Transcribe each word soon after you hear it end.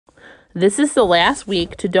This is the last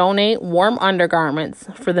week to donate warm undergarments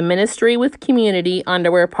for the Ministry with Community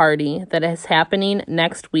underwear party that is happening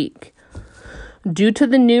next week. Due to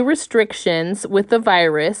the new restrictions with the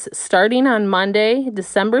virus, starting on Monday,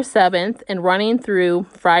 December 7th and running through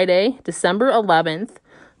Friday, December 11th,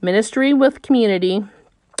 Ministry with Community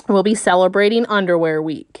will be celebrating Underwear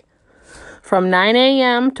Week. From 9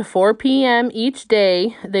 a.m. to 4 p.m. each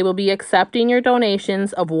day, they will be accepting your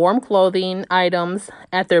donations of warm clothing items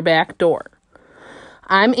at their back door.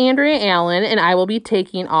 I'm Andrea Allen, and I will be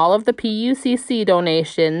taking all of the PUCC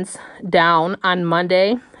donations down on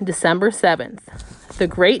Monday, December 7th. The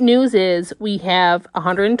great news is we have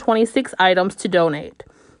 126 items to donate.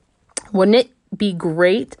 Wouldn't it be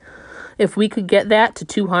great if we could get that to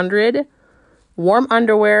 200? Warm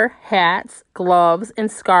underwear, hats, gloves, and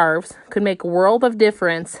scarves could make a world of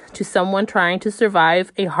difference to someone trying to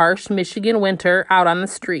survive a harsh Michigan winter out on the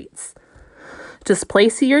streets. Just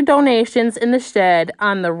place your donations in the shed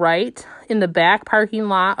on the right in the back parking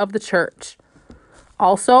lot of the church.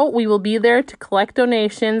 Also, we will be there to collect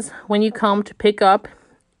donations when you come to pick up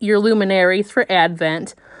your luminaries for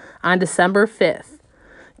Advent on December 5th.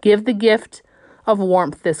 Give the gift of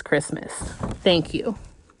warmth this Christmas. Thank you.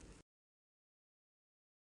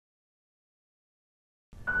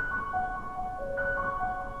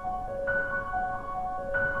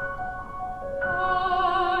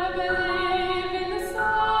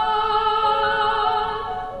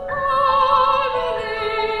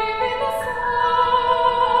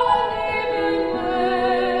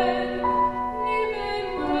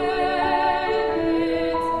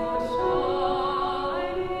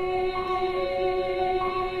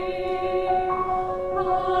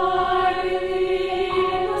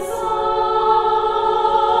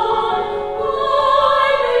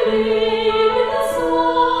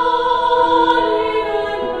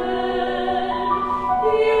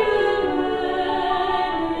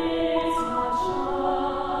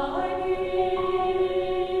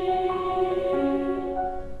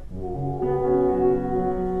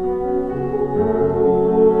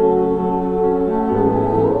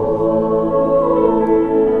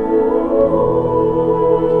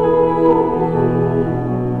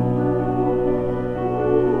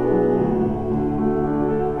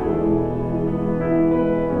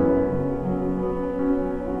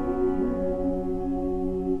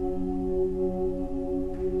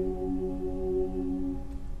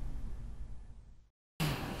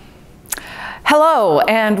 Hello,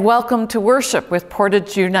 and welcome to worship with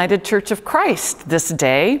Portage United Church of Christ this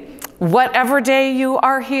day. Whatever day you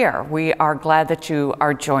are here, we are glad that you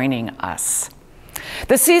are joining us.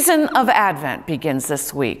 The season of Advent begins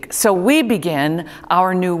this week, so we begin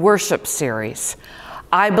our new worship series,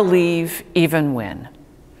 I Believe Even When.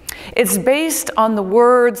 It's based on the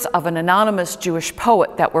words of an anonymous Jewish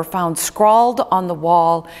poet that were found scrawled on the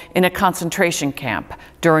wall in a concentration camp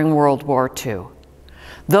during World War II.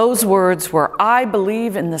 Those words were, I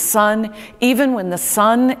believe in the sun even when the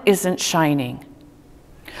sun isn't shining.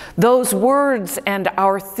 Those words and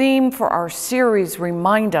our theme for our series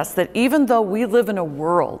remind us that even though we live in a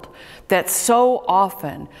world that so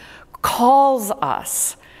often calls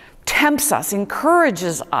us, tempts us,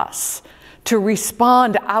 encourages us to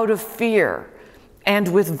respond out of fear and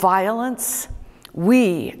with violence,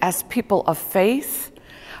 we as people of faith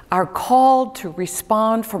are called to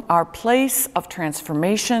respond from our place of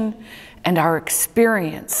transformation and our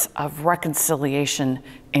experience of reconciliation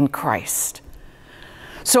in Christ.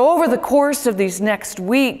 So over the course of these next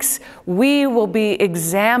weeks, we will be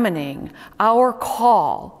examining our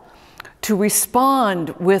call to respond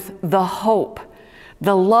with the hope,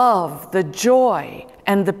 the love, the joy,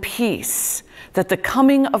 and the peace that the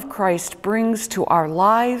coming of Christ brings to our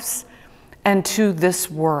lives and to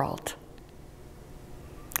this world.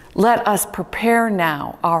 Let us prepare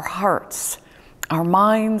now our hearts, our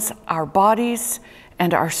minds, our bodies,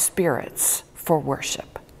 and our spirits for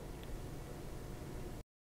worship.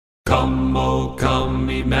 Come, O come,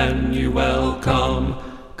 Emmanuel, come.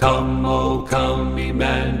 Come, O come,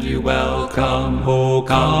 Emmanuel, come. O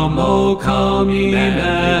come, O come,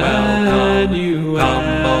 Emmanuel, come.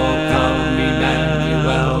 Come, O come,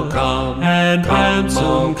 Emmanuel, come. And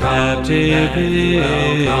ransom captive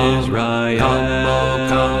Israel. Come, O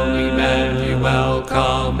come, Emmanuel,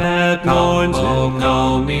 come. That mourns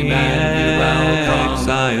in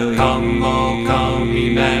exile. Come, O come,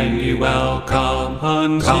 Emmanuel, come.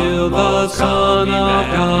 Until the Son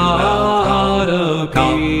of God appears.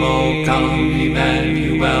 Come, O come,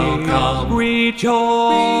 Emmanuel, come.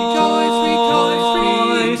 Rejoice, rejoice,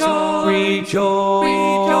 rejoice, rejoice,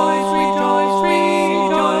 rejoice, rejoice,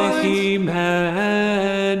 rejoice.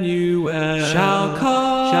 Emmanuel shall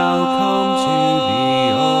come,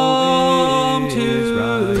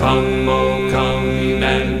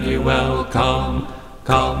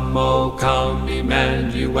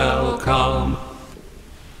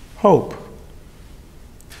 Hope.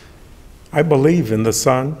 I believe in the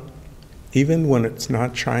sun, even when it's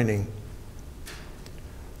not shining.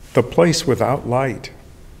 The place without light,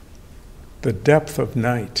 the depth of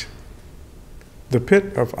night, the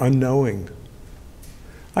pit of unknowing.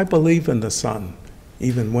 I believe in the sun,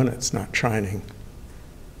 even when it's not shining.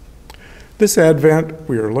 This Advent,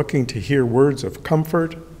 we are looking to hear words of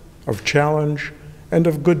comfort, of challenge, and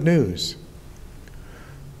of good news.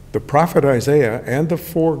 The prophet Isaiah and the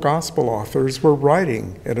 4 gospel authors were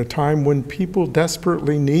writing at a time when people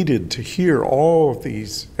desperately needed to hear all of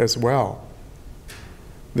these as well.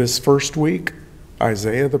 This first week,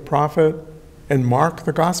 Isaiah the prophet and Mark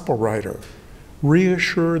the gospel writer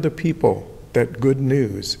reassure the people that good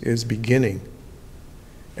news is beginning.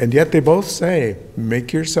 And yet they both say,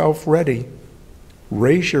 make yourself ready,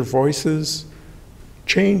 raise your voices,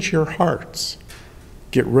 change your hearts,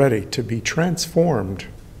 get ready to be transformed,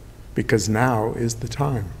 because now is the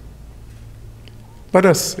time. Let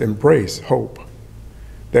us embrace hope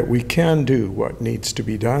that we can do what needs to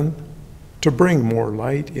be done to bring more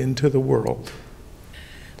light into the world.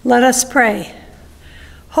 Let us pray.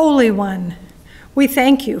 Holy One, we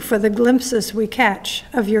thank you for the glimpses we catch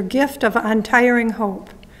of your gift of untiring hope,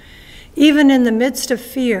 even in the midst of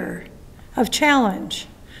fear, of challenge,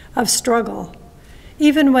 of struggle,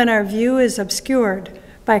 even when our view is obscured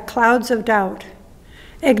by clouds of doubt.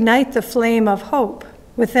 Ignite the flame of hope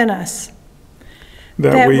within us,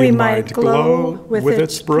 that we might glow with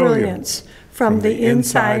its brilliance from the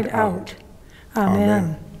inside out.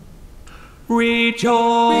 Amen.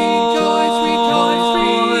 Rejoice,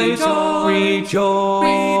 rejoice, rejoice,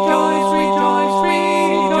 rejoice, rejoice,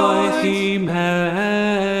 rejoice,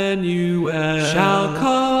 Emmanuel shall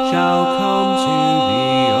come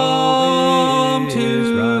to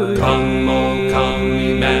Israel. Come, O come,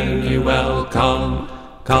 Emmanuel, come.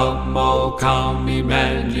 Come, O come,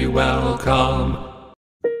 Emmanuel, come.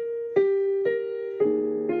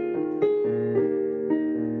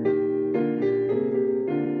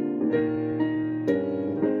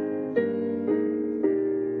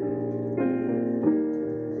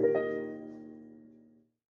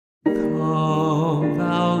 Come,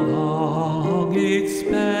 thou long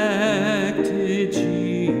expected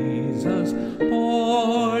Jesus,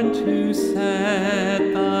 born to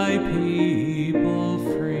set thy people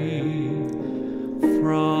free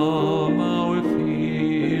from our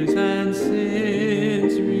fears and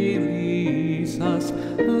sins. Release us,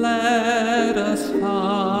 let us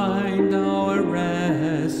find our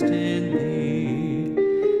rest in thee.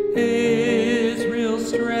 Israel's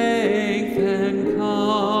strength and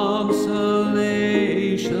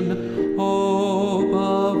consolation, hope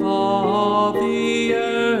of all the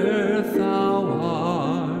earth thou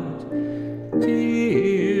art,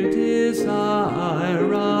 dear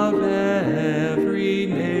desire of every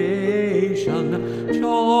nation,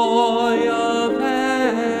 joy of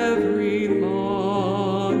every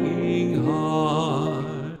longing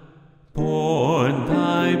heart. Born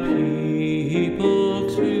thy people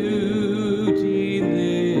to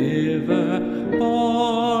deliver,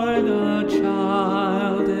 born a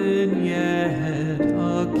child and yet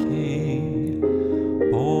a king,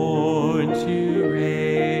 born to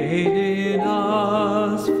reign in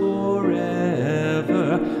us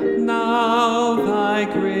forever. Now thy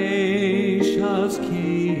gracious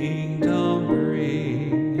kingdom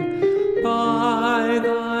bring, by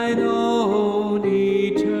thine own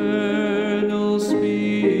eternal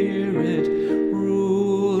Spirit,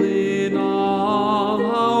 rule in all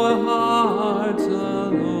our hearts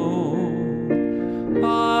alone.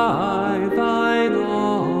 By thine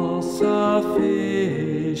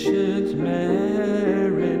all-sufficient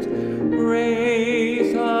merit,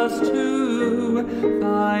 raise us to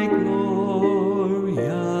thy glorious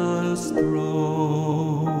throne.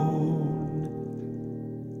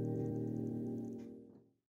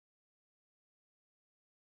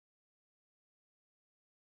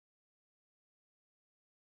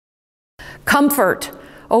 Comfort,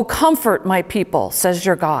 O comfort my people, says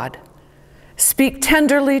your God. Speak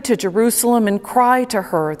tenderly to Jerusalem and cry to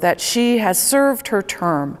her that she has served her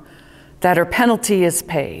term, that her penalty is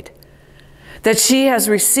paid, that she has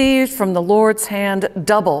received from the Lord's hand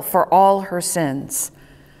double for all her sins.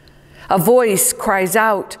 A voice cries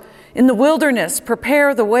out, in the wilderness,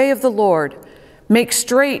 prepare the way of the Lord. Make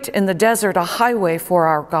straight in the desert a highway for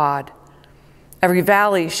our God. Every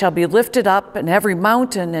valley shall be lifted up, and every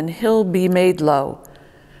mountain and hill be made low.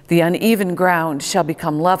 The uneven ground shall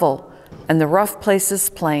become level, and the rough places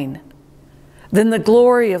plain. Then the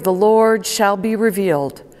glory of the Lord shall be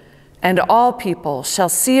revealed, and all people shall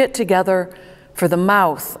see it together, for the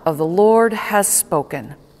mouth of the Lord has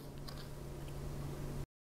spoken.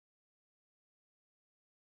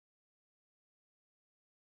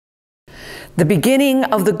 the beginning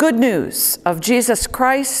of the good news of Jesus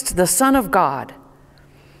Christ, the Son of God,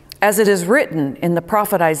 as it is written in the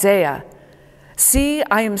prophet Isaiah, "See,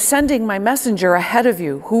 I am sending my messenger ahead of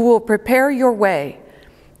you who will prepare your way,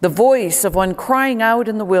 the voice of one crying out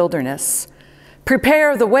in the wilderness,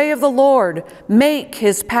 prepare the way of the Lord, make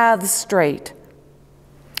his paths straight."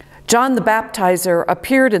 John the Baptizer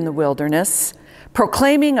appeared in the wilderness,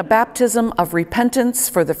 proclaiming a baptism of repentance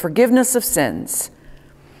for the forgiveness of sins.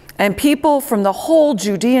 And people from the whole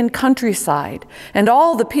Judean countryside and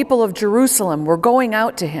all the people of Jerusalem were going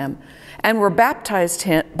out to him and were baptized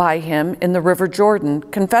by him in the river Jordan,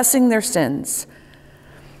 confessing their sins.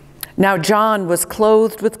 Now John was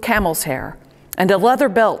clothed with camel's hair and a leather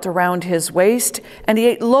belt around his waist, and he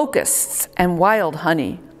ate locusts and wild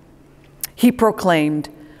honey. He proclaimed,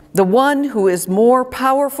 "The one who is more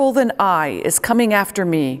powerful than I is coming after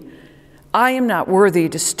me. I am not worthy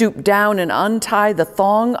to stoop down and untie the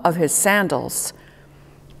thong of his sandals.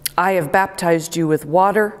 I have baptized you with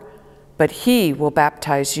water, but he will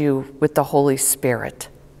baptize you with the Holy Spirit."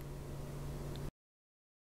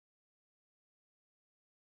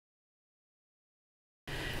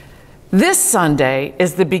 This Sunday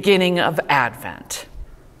is the beginning of Advent,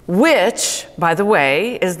 which, by the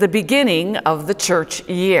way, is the beginning of the church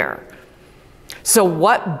year. So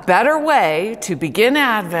what better way to begin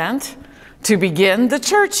Advent, to begin the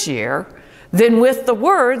church year, than with the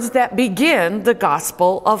words that begin the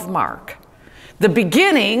Gospel of Mark, the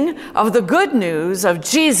beginning of the good news of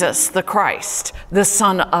Jesus the Christ, the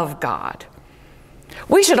Son of God.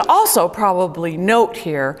 We should also probably note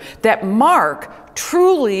here that Mark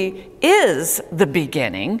truly is the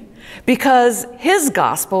beginning, because his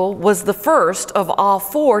gospel was the first of all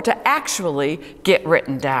four to actually get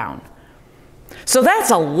written down. So that's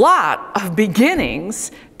a lot of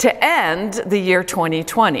beginnings to end the year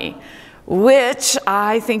 2020, which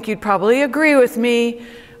I think you'd probably agree with me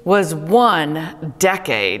was one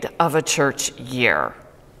decade of a church year.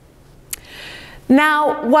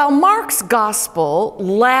 Now, while Mark's gospel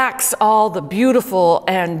lacks all the beautiful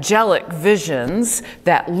angelic visions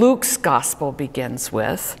that Luke's gospel begins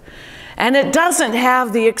with, and it doesn't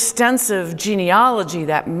have the extensive genealogy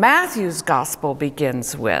that Matthew's gospel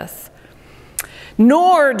begins with,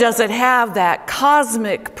 nor does it have that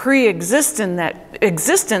cosmic pre-existence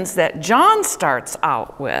that John starts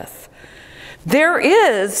out with, there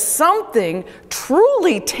is something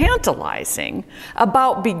truly tantalizing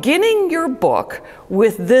about beginning your book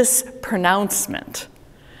with this pronouncement: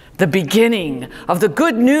 the beginning of the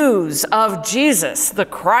good news of Jesus the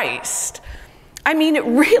Christ. I mean, it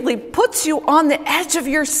really puts you on the edge of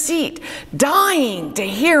your seat, dying to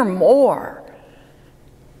hear more.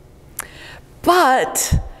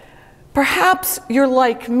 But perhaps you're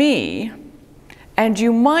like me, and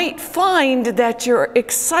you might find that your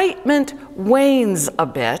excitement wanes a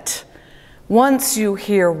bit once you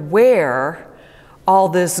hear where all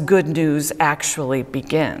this good news actually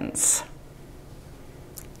begins: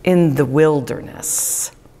 in the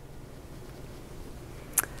wilderness.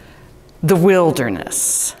 The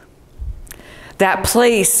wilderness. That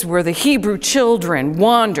place where the Hebrew children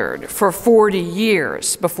wandered for 40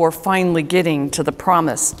 years before finally getting to the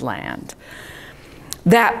promised land.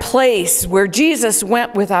 That place where Jesus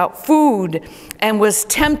went without food and was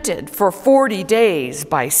tempted for 40 days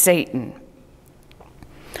by Satan.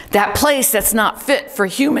 That place that's not fit for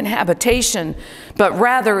human habitation, but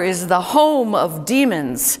rather is the home of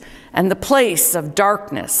demons and the place of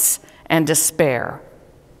darkness and despair.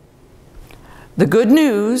 The good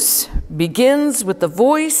news begins with the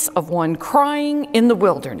voice of one crying in the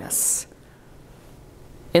wilderness.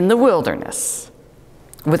 In the wilderness,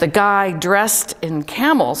 with a guy dressed in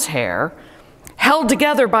camel's hair, held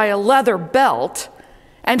together by a leather belt,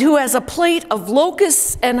 and who has a plate of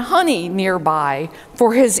locusts and honey nearby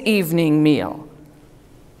for his evening meal.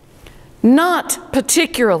 Not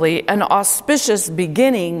particularly an auspicious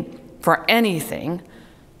beginning for anything,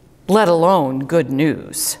 let alone good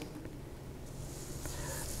news.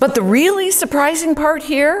 But the really surprising part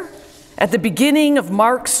here, at the beginning of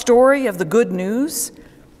Mark's story of the good news,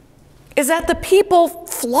 is that the people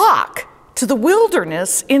flock to the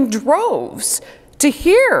wilderness in droves to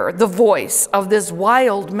hear the voice of this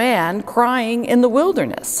wild man crying in the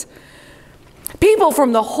wilderness. People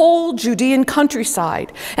from the whole Judean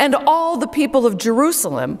countryside and all the people of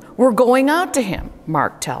Jerusalem were going out to him,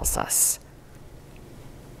 Mark tells us.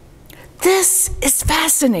 This is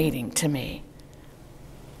fascinating to me.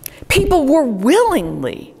 People were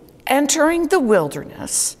willingly entering the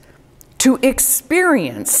wilderness to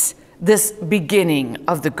experience this beginning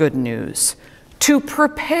of the good news, to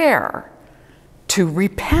prepare, to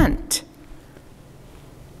repent.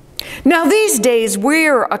 Now, these days,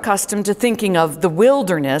 we're accustomed to thinking of the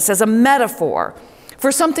wilderness as a metaphor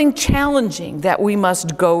for something challenging that we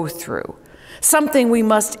must go through, something we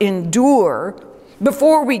must endure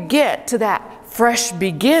before we get to that fresh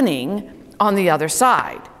beginning on the other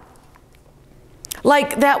side.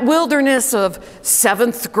 Like that wilderness of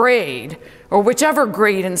 7th grade, or whichever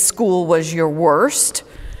grade in school was your worst,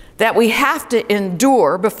 that we have to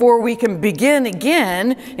endure before we can begin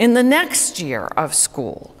again in the next year of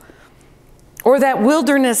school. Or that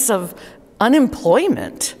wilderness of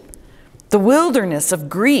unemployment, the wilderness of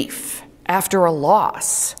grief after a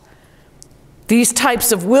loss. These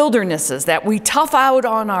types of wildernesses that we tough out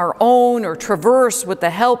on our own or traverse with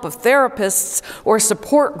the help of therapists or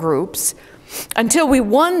support groups until we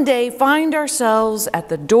one day find ourselves at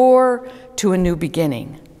the door to a new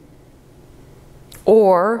beginning.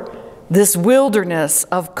 Or this wilderness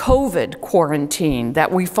of COVID quarantine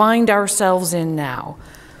that we find ourselves in now.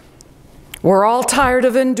 We're all tired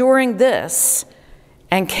of enduring this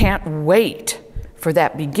and can't wait for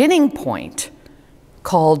that beginning point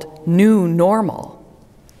called new normal.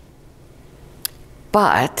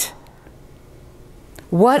 But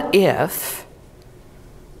what if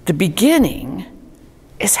the beginning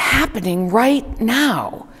is happening right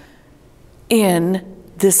now in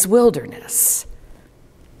this wilderness?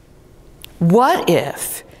 What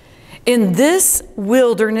if in this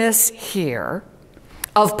wilderness here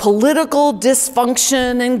of political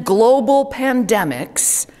dysfunction and global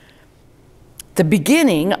pandemics, the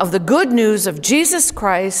beginning of the good news of Jesus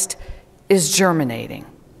Christ is germinating,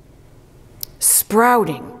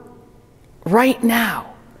 sprouting right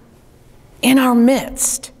now in our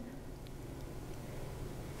midst?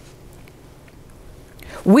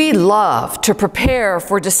 We love to prepare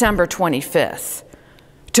for December 25th.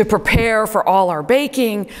 To prepare for all our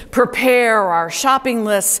baking, prepare our shopping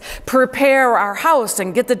lists, prepare our house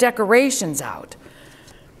and get the decorations out.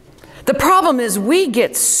 The problem is we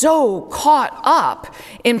get so caught up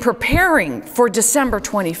in preparing for December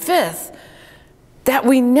 25th that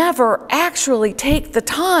we never actually take the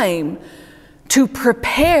time to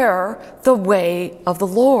prepare the way of the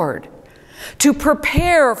Lord, to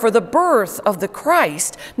prepare for the birth of the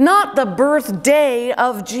Christ, not the birthday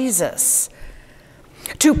of Jesus.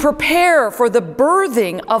 To prepare for the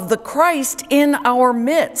birthing of the Christ in our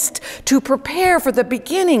midst, to prepare for the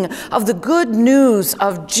beginning of the good news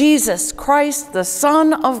of Jesus Christ, the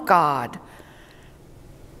Son of God.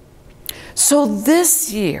 So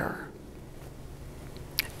this year,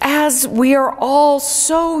 as we are all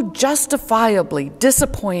so justifiably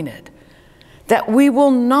disappointed that we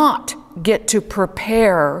will not get to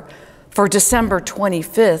prepare for December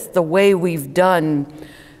 25th the way we've done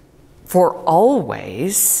for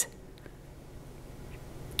always,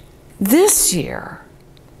 this year,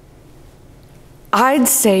 I'd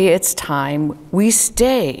say it's time we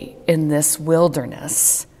stay in this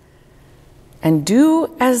wilderness and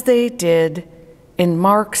do as they did in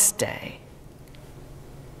Mark's day.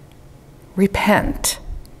 Repent.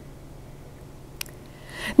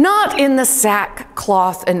 Not in the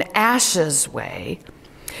sackcloth and ashes way,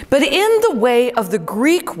 but in the way of the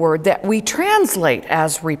Greek word that we translate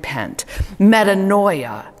as repent,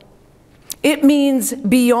 metanoia. It means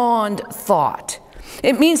beyond thought.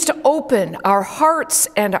 It means to open our hearts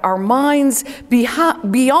and our minds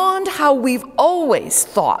beyond how we've always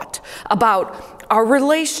thought about our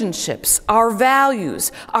relationships, our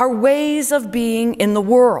values, our ways of being in the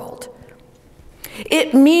world.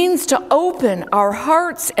 It means to open our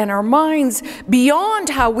hearts and our minds beyond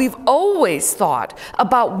how we've always thought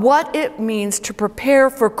about what it means to prepare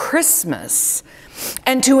for Christmas,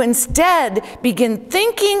 and to instead begin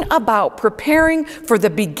thinking about preparing for the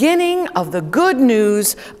beginning of the good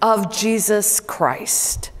news of Jesus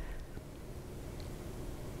Christ.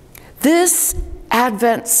 This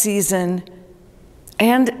Advent season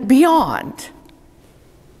and beyond,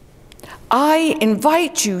 I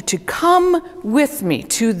invite you to come with me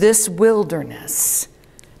to this wilderness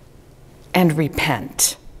and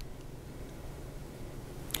repent.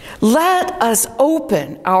 Let us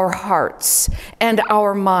open our hearts and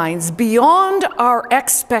our minds beyond our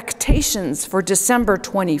expectations for December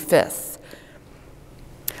 25th.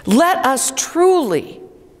 Let us truly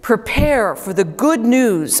prepare for the good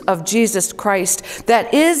news of Jesus Christ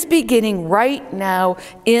that is beginning right now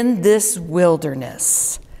in this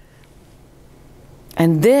wilderness.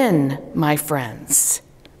 And then, my friends,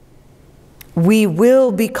 we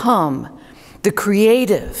will become the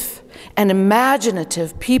creative and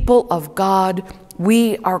imaginative people of God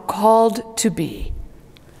we are called to be,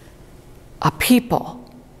 a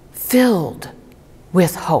people filled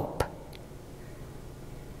with hope.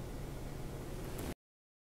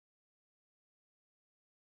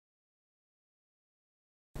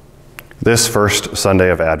 This first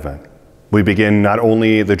Sunday of Advent, we begin not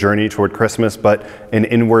only the journey toward Christmas, but an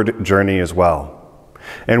inward journey as well.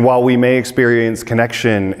 And while we may experience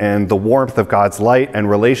connection and the warmth of God's light and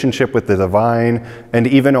relationship with the divine and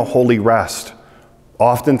even a holy rest,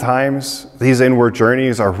 oftentimes these inward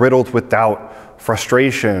journeys are riddled with doubt,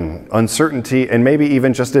 frustration, uncertainty, and maybe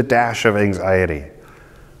even just a dash of anxiety.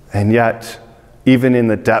 And yet, even in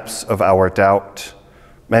the depths of our doubt,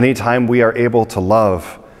 anytime we are able to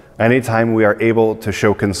love, anytime we are able to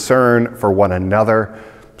show concern for one another,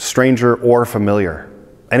 stranger or familiar,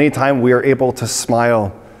 anytime we are able to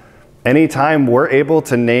smile, anytime we're able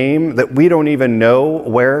to name that we don't even know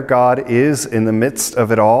where God is in the midst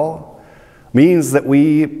of it all, means that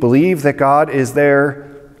we believe that God is there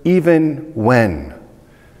even when.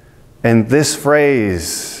 And this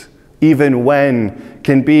phrase, even when,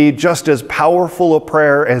 can be just as powerful a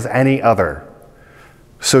prayer as any other.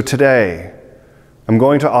 So today, I'm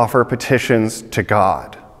going to offer petitions to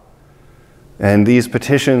God. And these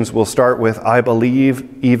petitions will start with, I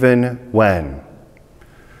believe even when.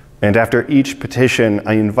 And after each petition,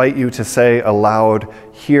 I invite you to say aloud,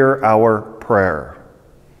 hear our prayer.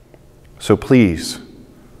 So please,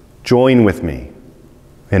 join with me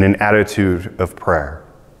in an attitude of prayer.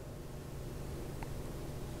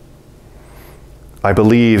 I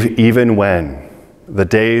believe even when the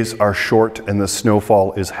days are short and the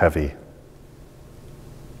snowfall is heavy.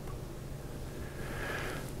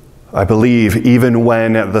 I believe even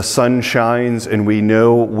when the sun shines and we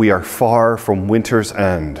know we are far from winter's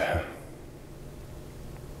end.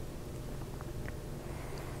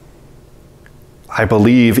 I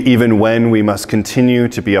believe even when we must continue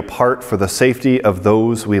to be apart for the safety of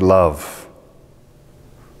those we love.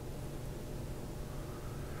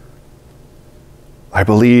 I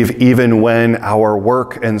believe even when our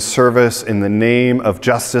work and service in the name of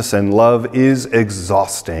justice and love is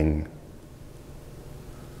exhausting.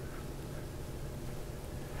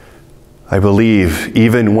 I believe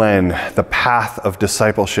even when the path of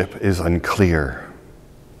discipleship is unclear.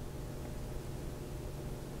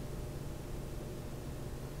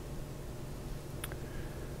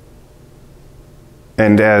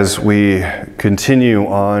 And as we continue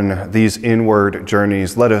on these inward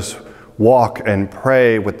journeys, let us walk and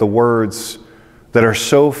pray with the words that are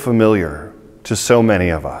so familiar to so many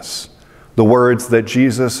of us, the words that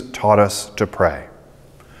Jesus taught us to pray.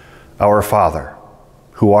 Our Father,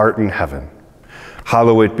 who art in heaven,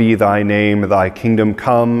 hallowed be thy name, thy kingdom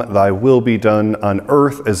come, thy will be done on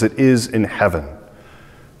earth as it is in heaven.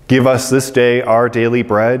 Give us this day our daily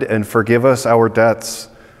bread, and forgive us our debts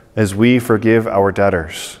as we forgive our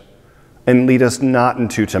debtors. And lead us not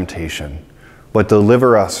into temptation, but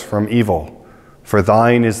deliver us from evil. For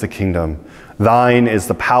thine is the kingdom, thine is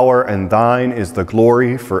the power, and thine is the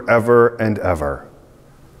glory forever and ever.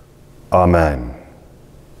 Amen.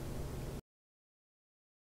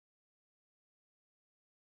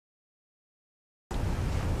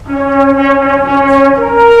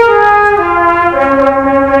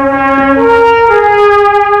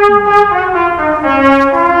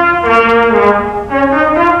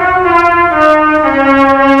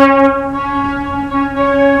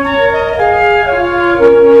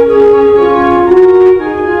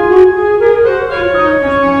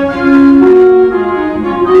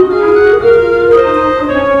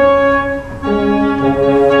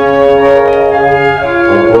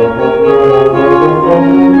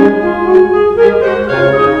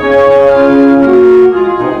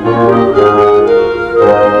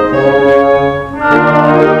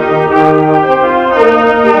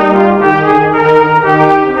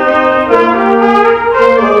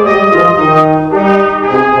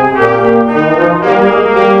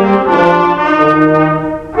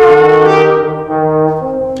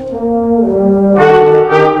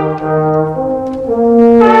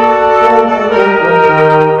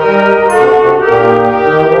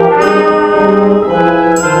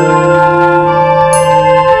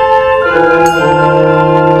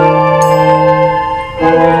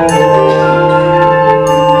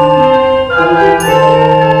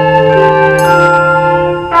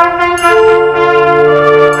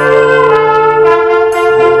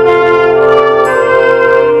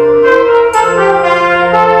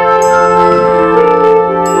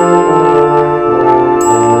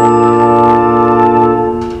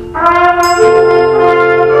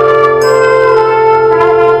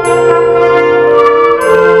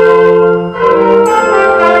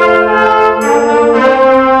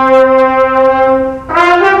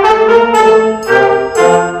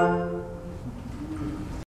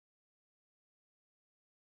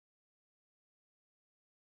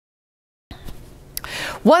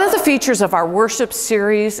 One of the features of our worship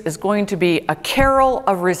series is going to be a carol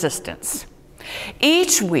of resistance.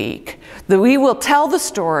 Each week, we will tell the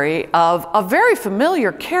story of a very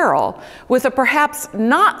familiar carol with a perhaps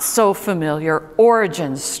not so familiar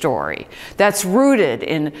origin story that's rooted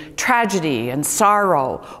in tragedy and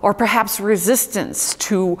sorrow, or perhaps resistance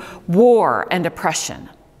to war and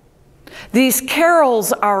oppression. These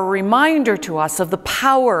carols are a reminder to us of the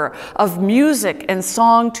power of music and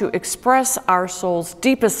song to express our soul's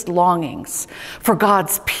deepest longings for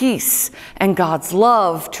God's peace and God's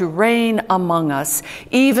love to reign among us,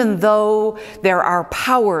 even though there are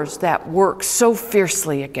powers that work so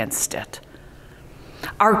fiercely against it.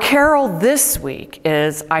 Our carol this week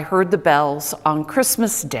is "I Heard the Bells on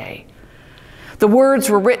Christmas Day." The words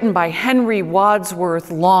were written by Henry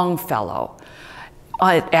Wadsworth Longfellow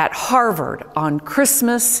at Harvard on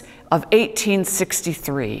Christmas of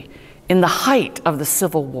 1863, in the height of the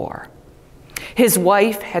Civil War. His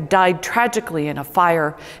wife had died tragically in a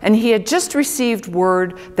fire, and he had just received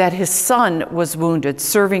word that his son was wounded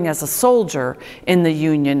serving as a soldier in the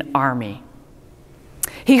Union Army.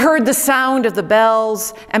 He heard the sound of the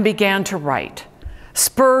bells and began to write,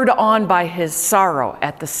 spurred on by his sorrow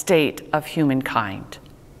at the state of humankind.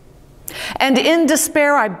 "And in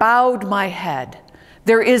despair I bowed my head.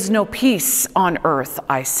 There is no peace on earth,"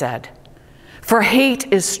 I said, "for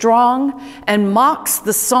hate is strong and mocks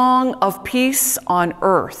the song of peace on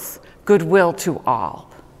earth, goodwill to all."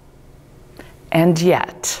 And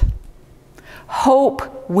yet,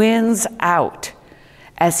 hope wins out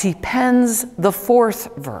as he pens the fourth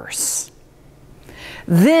verse.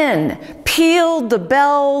 "Then pealed the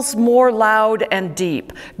bells more loud and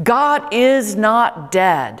deep. God is not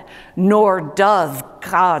dead, nor doth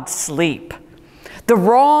God sleep. The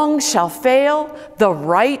wrong shall fail, the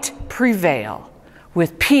right prevail,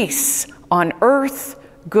 with peace on earth,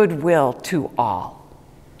 goodwill to all."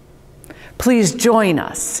 Please join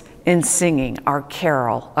us in singing our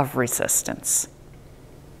carol of resistance.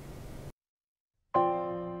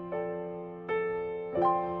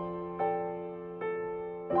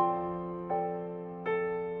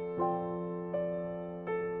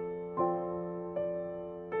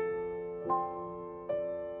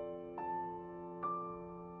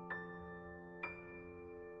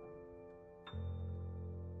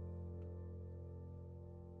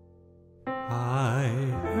 I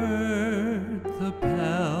heard the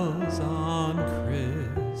bells on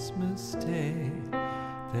Christmas Day,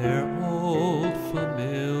 their old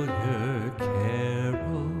familiar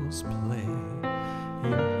carols play.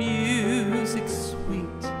 In music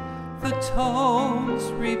sweet, the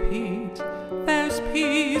tones repeat, there's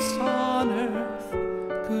peace on earth,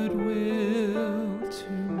 goodwill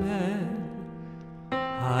to men.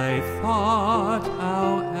 I thought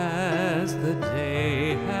how as the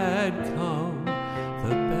day had come,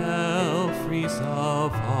 the belfries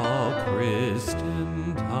of all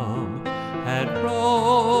Christendom had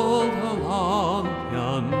rolled along the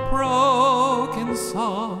unbroken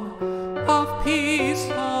song of peace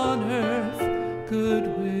on earth,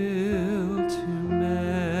 goodwill to men.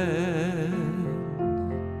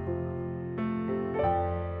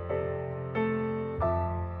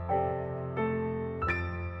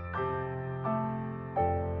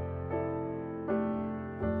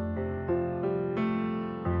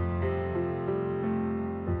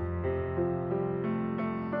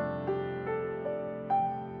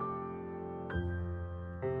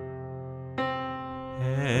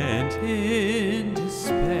 And in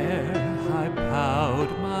despair I bowed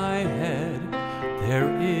my head. There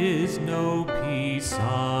is no peace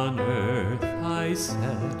on earth, I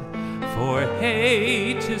said, for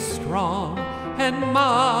hate is strong and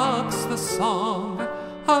mocks the song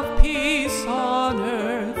of peace on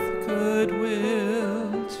earth,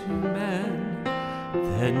 goodwill to men.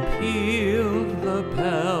 Then pealed the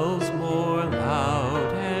bells more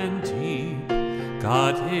loud and deep.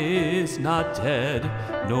 God is not dead,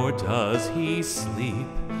 nor does he sleep,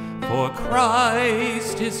 for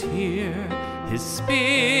Christ is here, his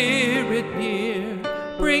Spirit near,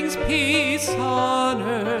 brings peace on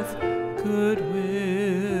earth,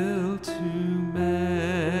 goodwill to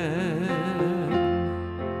men.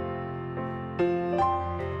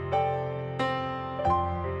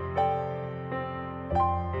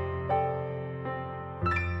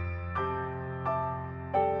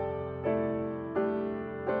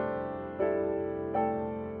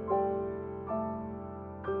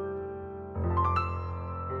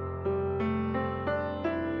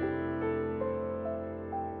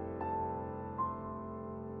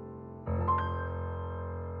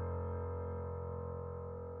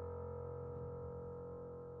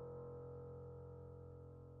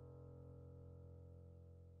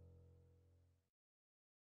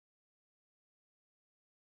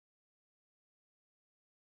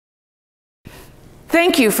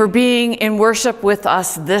 Thank you for being in worship with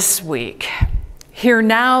us this week. Hear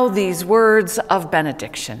now these words of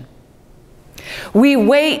benediction. We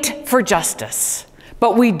wait for justice,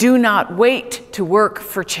 but we do not wait to work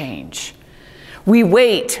for change. We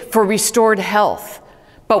wait for restored health,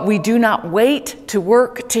 but we do not wait to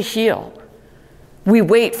work to heal. We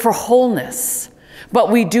wait for wholeness, but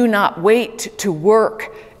we do not wait to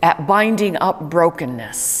work at binding up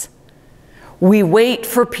brokenness. We wait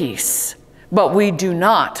for peace, but we do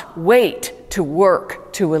not wait to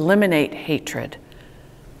work to eliminate hatred.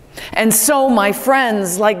 And so, my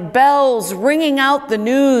friends, like bells ringing out the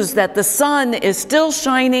news that the sun is still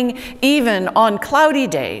shining even on cloudy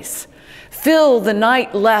days, fill the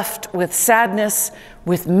night left with sadness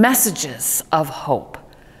with messages of hope.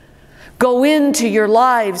 Go into your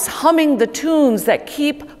lives humming the tunes that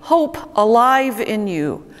keep hope alive in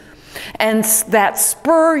you and that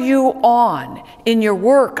spur you on in your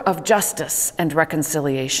work of justice and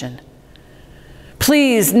reconciliation.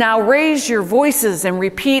 Please now raise your voices and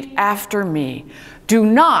repeat after me. Do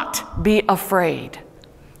not be afraid.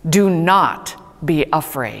 Do not be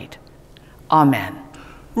afraid. Amen.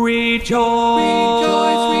 Rejoice,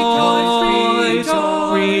 rejoice,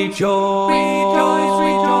 rejoice, rejoice, rejoice,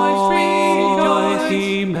 rejoice,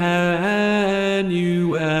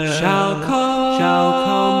 Emmanuel shall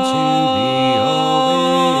come to thee, O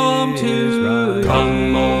Israel.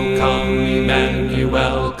 Come, O come,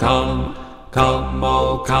 Emmanuel, come. Come,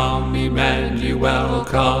 O come, Emmanuel,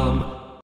 come.